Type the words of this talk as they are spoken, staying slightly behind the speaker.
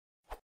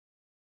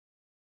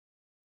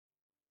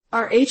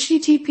Are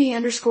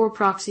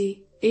http_proxy,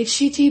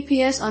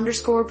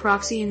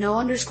 https_proxy and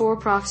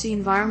no_proxy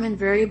environment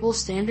variable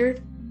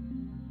standard?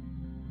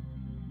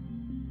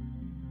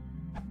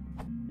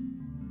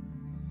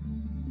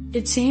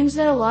 It seems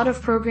that a lot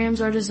of programs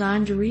are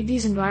designed to read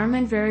these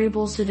environment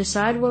variables to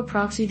decide what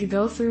proxy to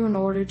go through in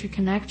order to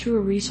connect to a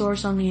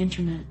resource on the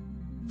internet.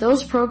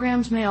 Those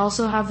programs may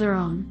also have their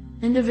own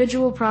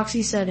individual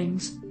proxy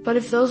settings, but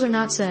if those are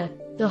not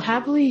set, they'll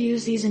happily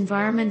use these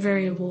environment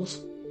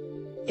variables.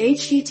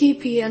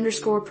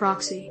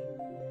 http_proxy,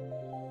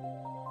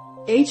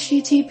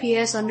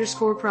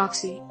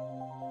 https_proxy,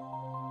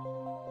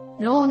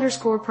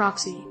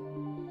 no_proxy.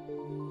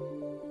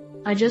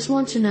 I just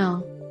want to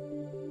know.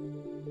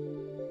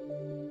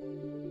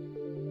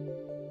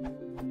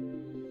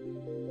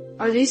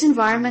 Are these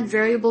environment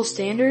variables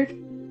standard?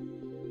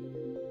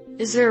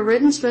 Is there a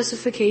written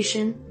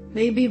specification,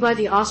 maybe by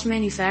the OS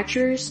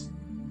manufacturers,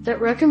 that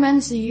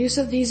recommends the use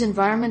of these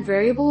environment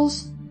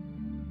variables?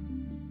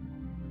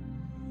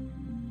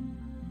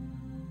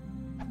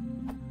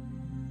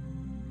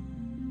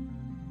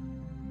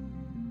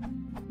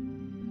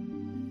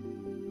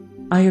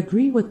 I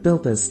agree with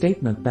Bilder's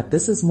statement that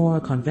this is more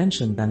a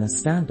convention than a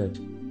standard.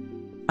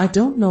 I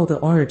don't know the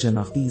origin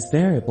of these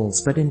variables,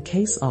 but in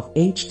case of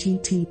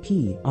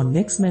HTTP or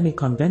NICS, many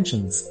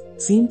conventions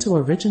seem to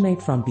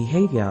originate from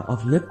behavior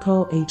of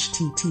libcurl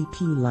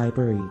HTTP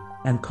library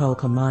and curl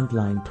command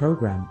line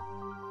program.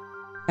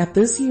 At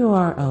this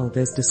URL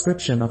there's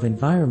description of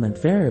environment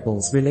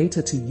variables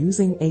related to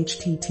using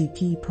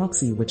http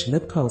proxy which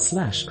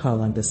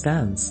libcurl/curl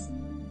understands.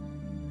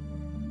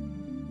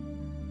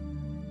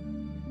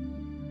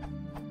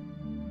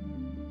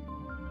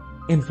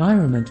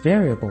 Environment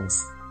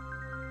variables.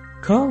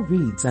 Curl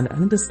reads and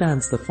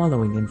understands the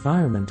following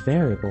environment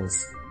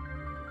variables: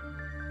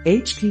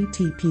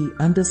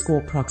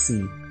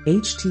 http_proxy,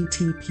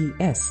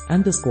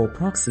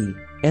 https_proxy,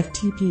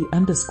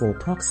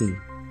 ftp_proxy.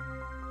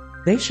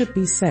 They should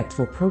be set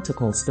for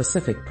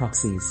protocol-specific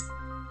proxies.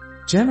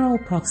 General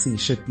proxy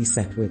should be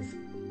set with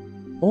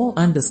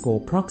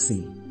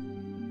all_proxy.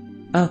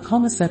 A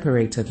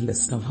comma-separated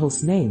list of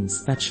host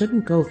names that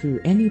shouldn't go through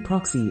any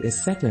proxy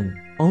is set in.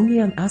 Only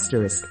an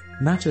asterisk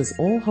matches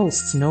all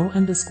hosts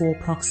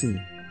no_proxy.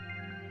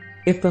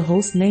 If the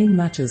host name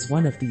matches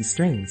one of these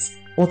strings,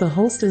 or the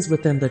host is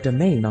within the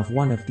domain of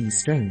one of these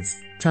strings,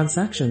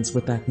 transactions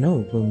with that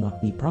node will not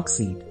be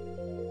proxied.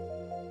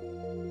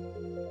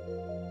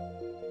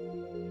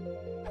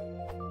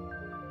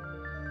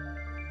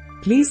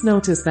 Please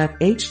notice that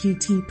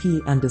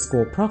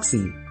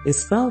http_proxy is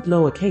spelled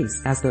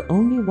lowercase as the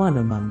only one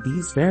among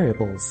these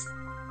variables.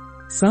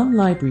 Some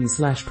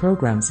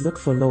libraries/programs look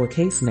for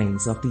lowercase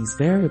names of these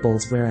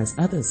variables, whereas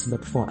others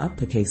look for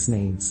uppercase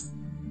names.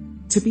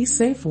 To be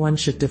safe, one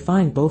should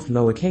define both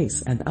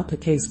lowercase and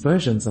uppercase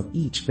versions of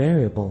each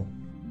variable.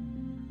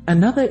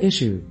 Another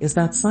issue is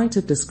that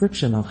cited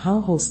description of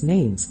how host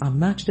names are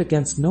matched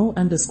against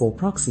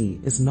no_proxy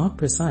is not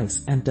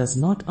precise and does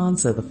not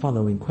answer the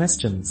following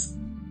questions.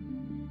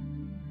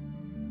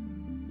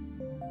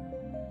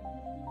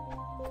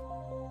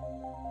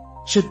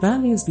 Should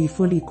values be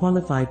fully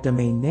qualified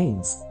domain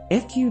names,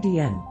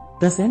 FQDN,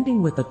 thus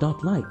ending with a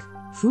dot like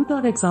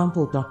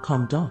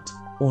foo.example.com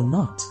or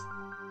not?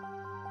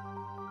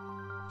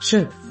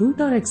 Should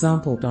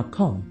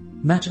foo.example.com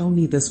match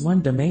only this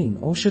one domain,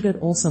 or should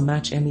it also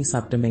match any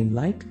subdomain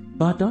like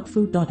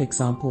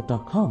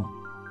bar.foo.example.com?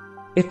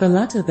 If the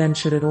latter, then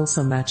should it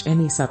also match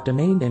any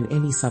subdomain and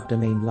any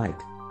subdomain like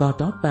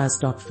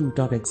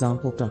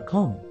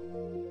bar.baz.foo.example.com?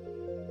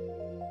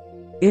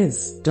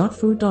 Is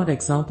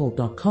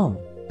 .foo.example.com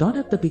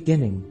at the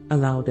beginning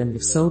allowed, and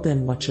if so,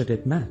 then what should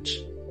it match?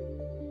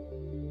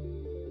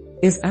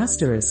 Is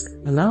asterisk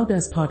allowed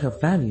as part of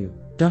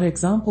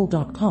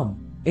value.example.com,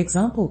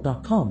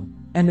 example.com,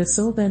 and if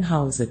so, then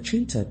how is it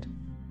treated?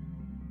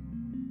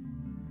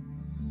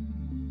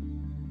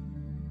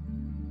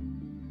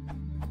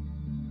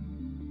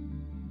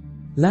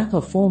 Lack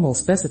of formal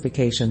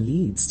specification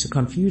leads to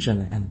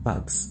confusion and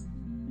bugs.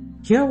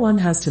 Here one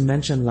has to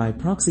mention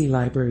libproxy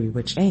library,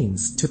 which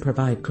aims to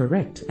provide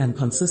correct and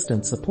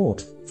consistent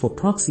support for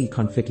proxy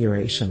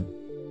configuration.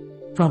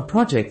 From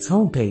project's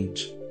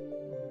homepage,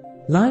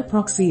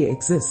 libproxy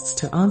exists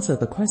to answer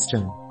the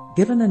question,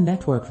 given a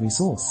network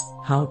resource,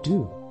 how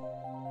do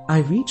I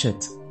reach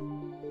it?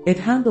 It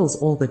handles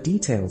all the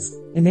details,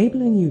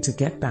 enabling you to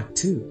get back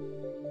to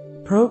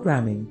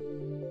programming.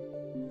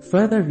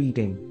 Further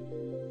reading.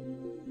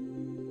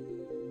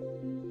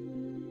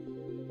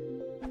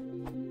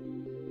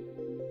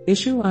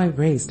 Issue I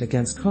raised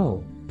against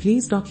curl.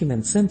 Please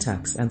document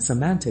syntax and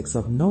semantics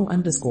of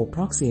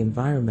no_proxy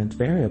environment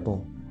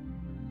variable.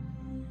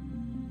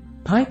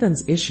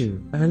 Python's issue,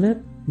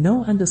 erlib,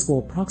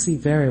 no_proxy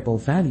variable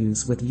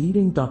values with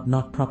leading dot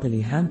not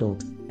properly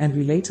handled, and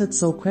related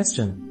so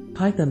question,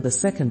 Python the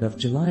 2nd of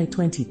July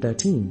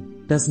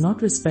 2013, does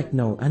not respect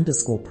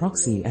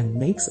no_proxy and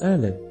makes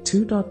erlib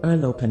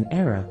 2.erlopen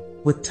error,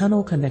 with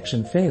tunnel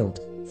connection failed,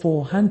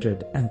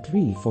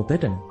 403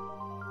 forbidden.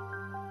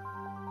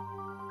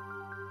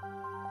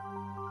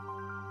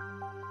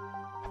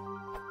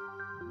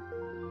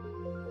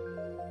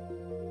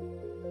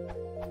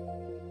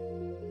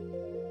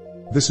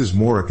 This is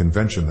more a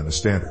convention than a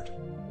standard.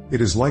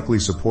 It is likely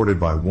supported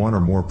by one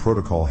or more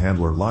protocol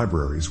handler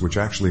libraries which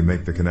actually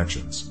make the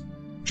connections.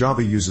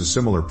 Java uses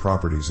similar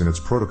properties in its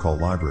protocol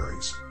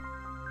libraries.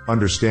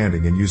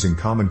 Understanding and using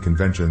common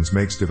conventions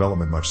makes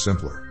development much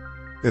simpler.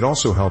 It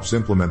also helps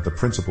implement the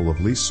principle of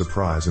least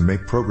surprise and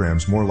make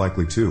programs more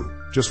likely to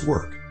just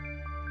work.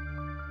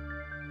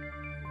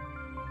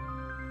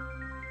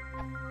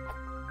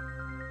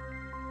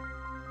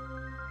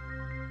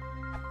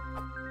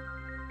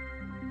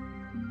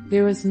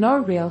 There is no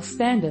real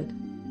standard.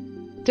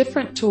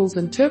 Different tools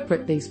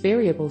interpret these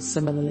variables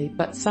similarly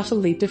but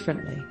subtly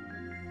differently.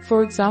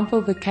 For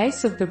example, the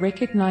case of the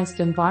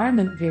recognized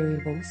environment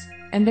variables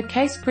and the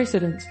case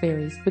precedence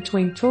varies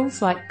between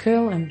tools like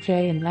curl and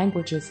J and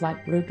languages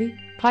like Ruby,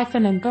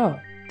 Python and Go.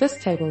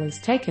 This table is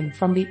taken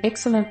from the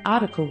excellent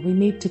article We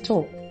Need to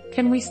Talk.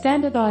 Can we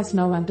standardize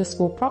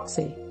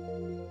no_proxy?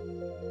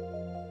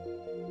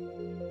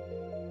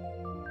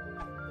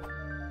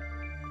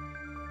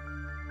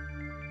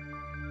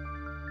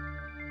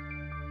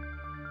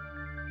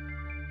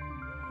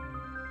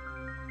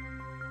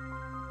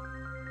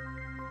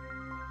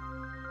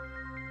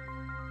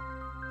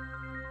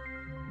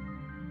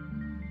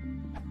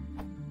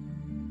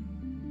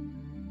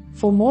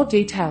 For more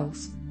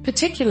details,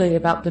 particularly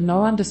about the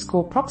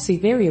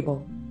no_proxy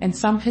variable, and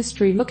some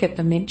history, look at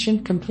the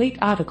mentioned complete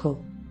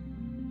article.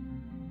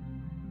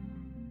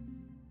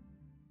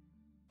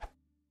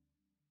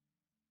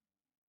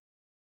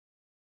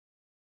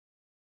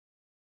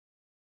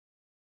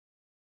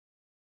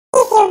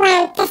 If you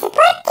want to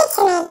support the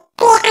channel,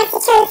 please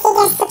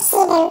consider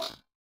subscribing.